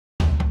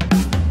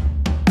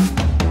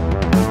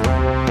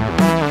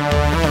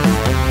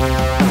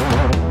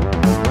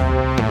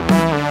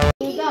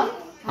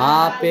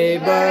Happy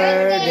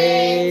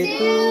birthday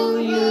to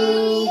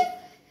you.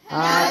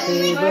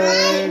 Happy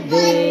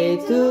birthday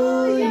to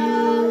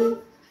you.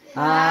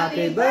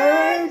 Happy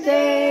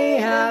birthday,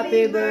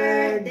 happy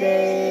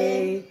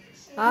birthday.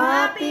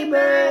 Happy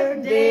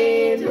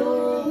birthday,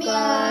 Lucas.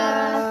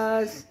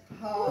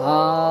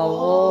 How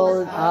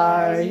old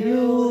are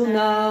you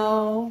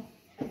now?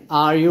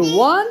 Are you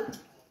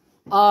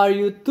 1? Are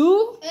you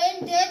 2?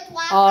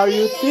 Are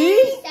you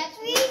 3?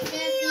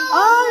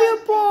 Are you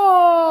 4?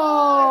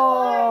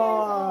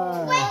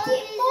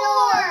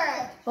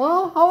 24.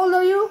 Oh, how old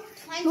are you?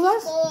 24.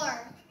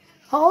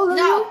 How old are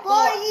you?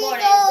 4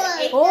 years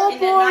old. Oh,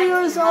 4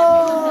 years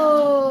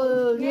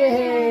old!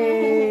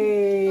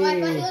 Yay! Oh, I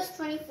thought he was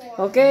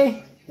 24.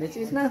 Okay, this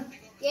is na.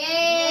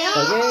 Yay!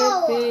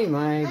 Spaghetti,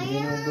 my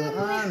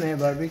ginagawa, may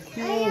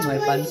barbecue,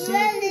 may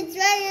pansit,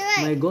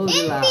 may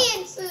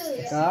Goldilocks.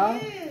 Ka?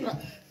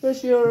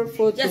 Where's your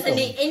food? Just the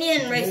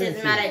Indian race is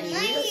mad at you.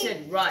 You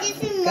should run.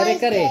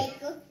 Kare-kare.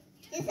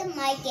 This is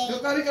my cake.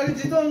 Yung kari-kari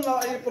dito,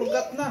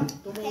 forgot na.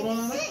 Tumuro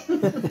na.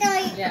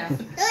 Yeah.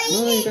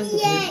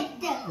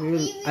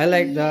 I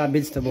like the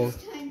vegetables.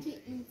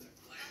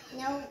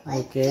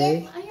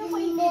 Okay.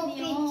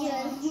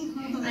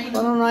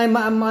 Paano na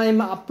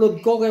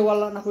ma-upload ko? Kaya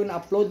wala na ko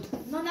na-upload.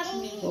 No, not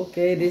me.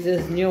 Okay, this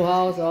is new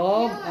house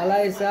of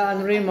Alyssa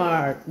and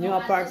Raymart. New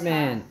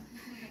apartment.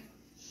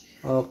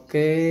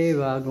 Okay,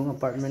 bagong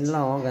apartment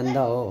lang. Oh.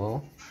 Ganda,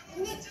 oh.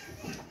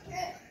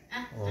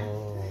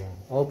 Oh,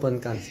 open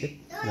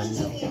concept.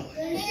 Ganda.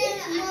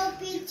 More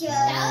pictures.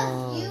 That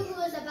was you who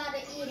was about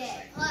to eat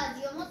it.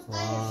 Pause. You almost got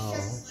your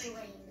shirt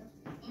stained.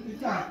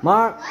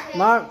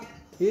 Mark,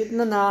 eat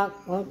na nak.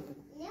 Oh.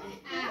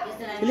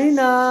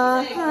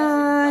 Chilina,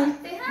 hi.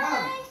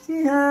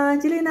 Say hi,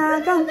 Chilina,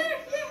 come.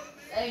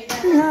 Say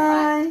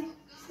hi.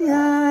 Say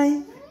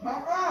hi.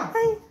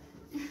 Hi.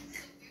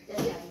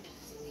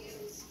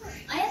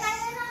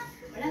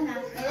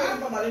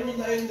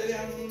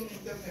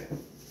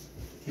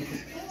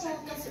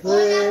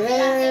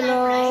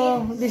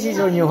 Hello. This is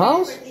your new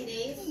house?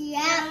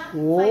 Yeah.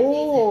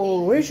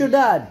 Oh, where's your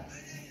dad?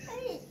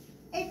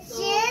 It's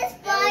just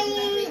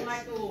buying.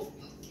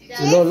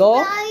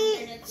 Lolo?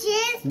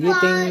 Just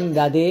Greeting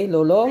daddy,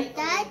 Lolo?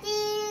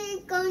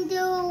 Daddy going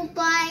to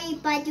buy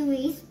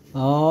batteries.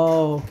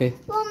 Oh, okay.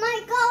 Oh my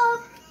God!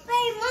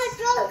 Pay my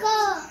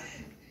sugar.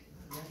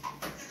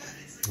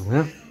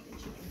 Yeah.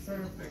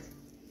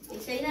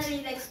 Say na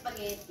rin like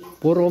spaghetti.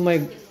 Puro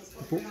may...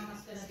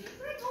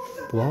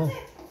 Wow.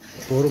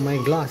 Puro may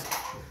glass.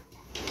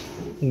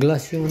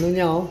 Glass yung ano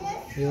niya, oh.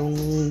 Yung...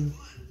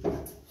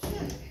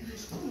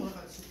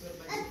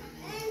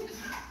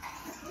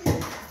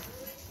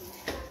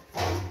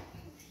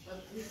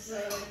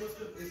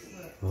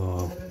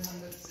 Oh.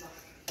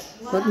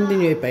 Ba't hindi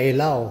nyo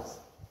ipailaw?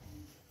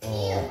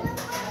 Oh.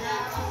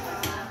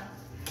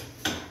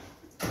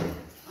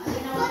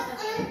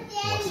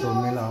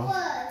 Wasong nila, oh.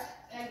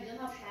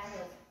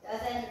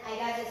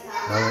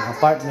 Bagong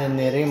apartment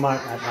ni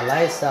Raymart at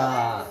Alyssa.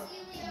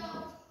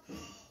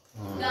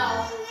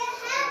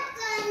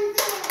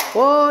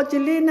 Oh,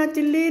 Chilina,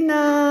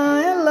 Chilina.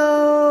 Hello.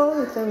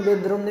 Ito ang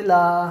bedroom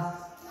nila.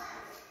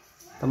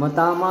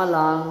 Tama-tama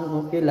lang.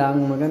 Okay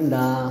lang.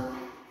 Maganda.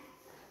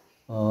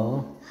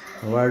 Oh,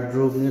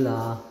 wardrobe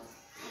nila.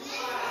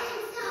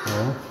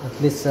 Oh, at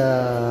least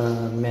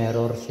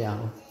mirror siya.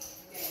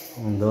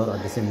 On door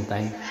at the same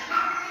time.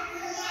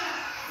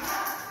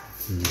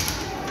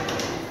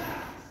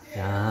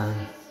 Yan.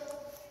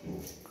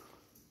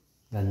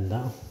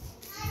 Ganda.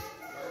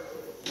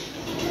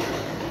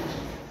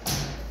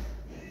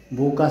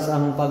 Bukas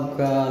ang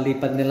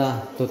pagkalipat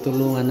nila,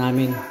 tutulungan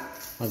namin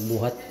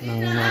magbuhat ng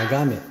mga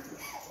gamit.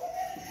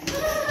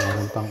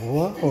 Meron pang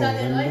uwa. Oh,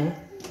 ganda.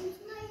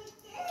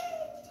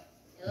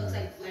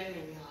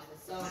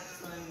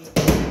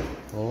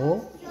 Oh.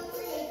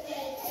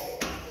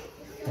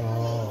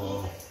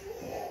 Oh.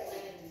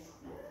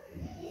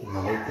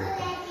 Maliit ito.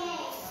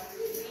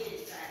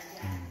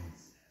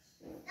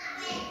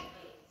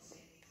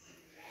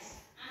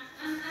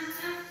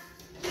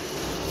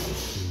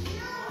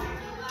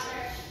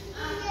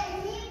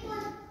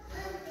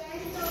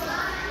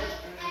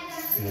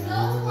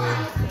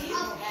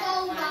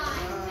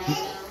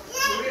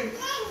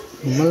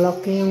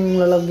 Malaki yung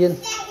lalagyan.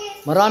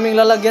 Maraming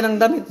lalagyan ng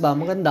damit ba?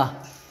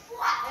 Maganda.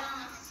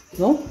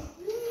 No?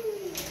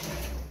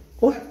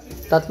 Oh,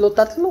 tatlo.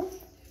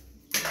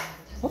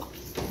 Oh,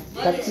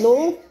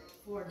 tatlo.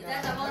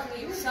 That's supposed to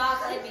be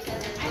chocolate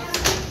because it looks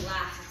like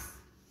glass.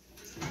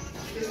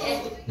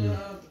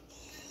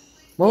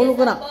 Mahulog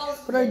ka na.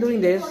 What are you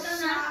doing there?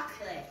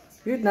 Chocolate.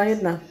 Yut na.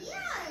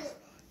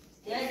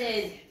 This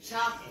is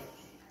chocolate.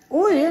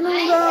 Uy,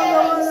 anong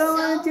gagawa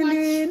ng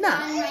Chilina?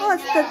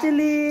 Basta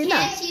Chilina.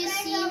 Can't you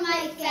see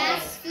my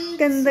fast food?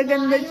 Ganda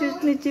shoes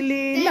ni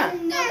Chilina.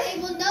 No, it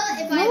will know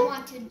if I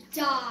want to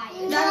die.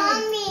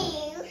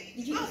 Mommy,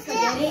 did you eat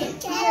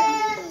spaghetti?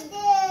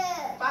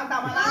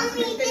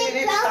 Mommy,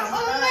 they fell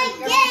on my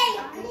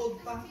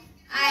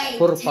cake.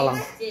 Puro pa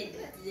lang.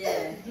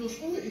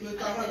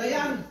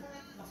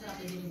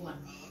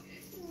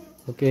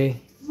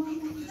 Okay.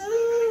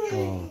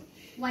 Oh.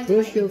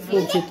 Where's your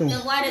food, Chito? Then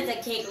why does the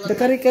cake look The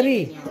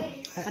kari-kari. No.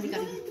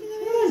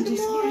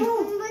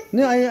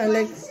 No, I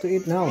like to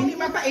eat now. Hindi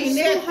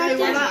mapainit. Kaya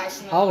wala.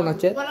 Oh,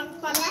 not yet? Walang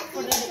panak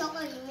for the...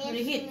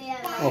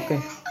 Okay.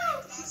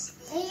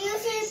 And you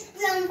should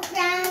some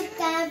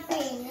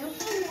camping.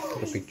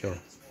 Take a picture.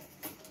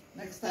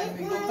 Next time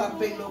we go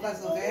camping,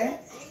 Lucas,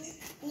 okay?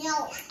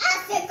 No,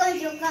 after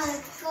you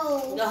can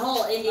go. The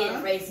whole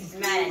Indian race is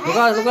mad at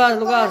Lucas, Lucas,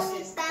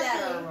 Lucas.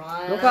 better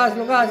run. Lucas,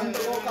 Lucas.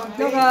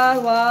 Lucas,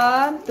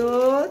 1,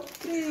 2,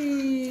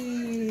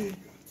 3.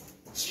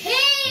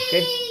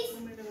 Okay.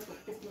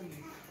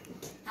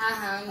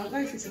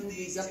 Okay,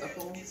 sisimugigat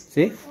ako.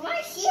 See?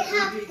 Why she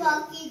have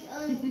pocket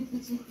on?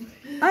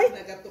 Ay,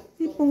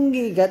 sipong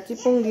gigat,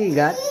 sipong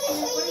gigat.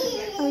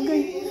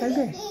 Agay,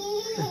 agay.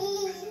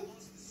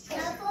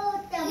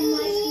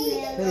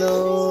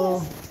 Hello.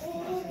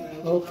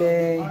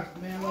 Okay.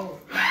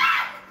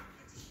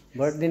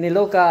 Birthday ni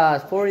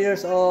Lucas, 4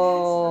 years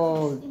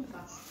old.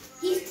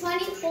 He's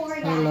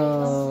 24 now. Hello.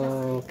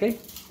 Okay.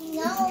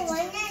 No,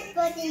 we're not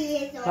 40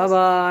 years old.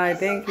 Bye-bye.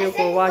 Thank you I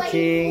for said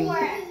watching.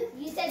 24.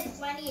 You said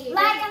 28.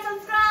 Like and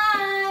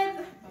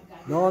subscribe.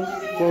 Don't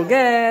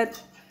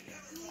forget.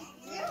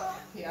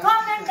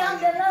 Comment down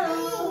below.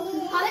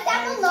 Comment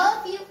down below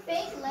if you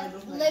think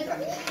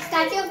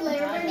Statue of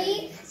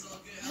Liberty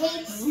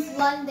hates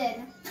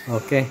London.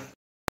 Okay.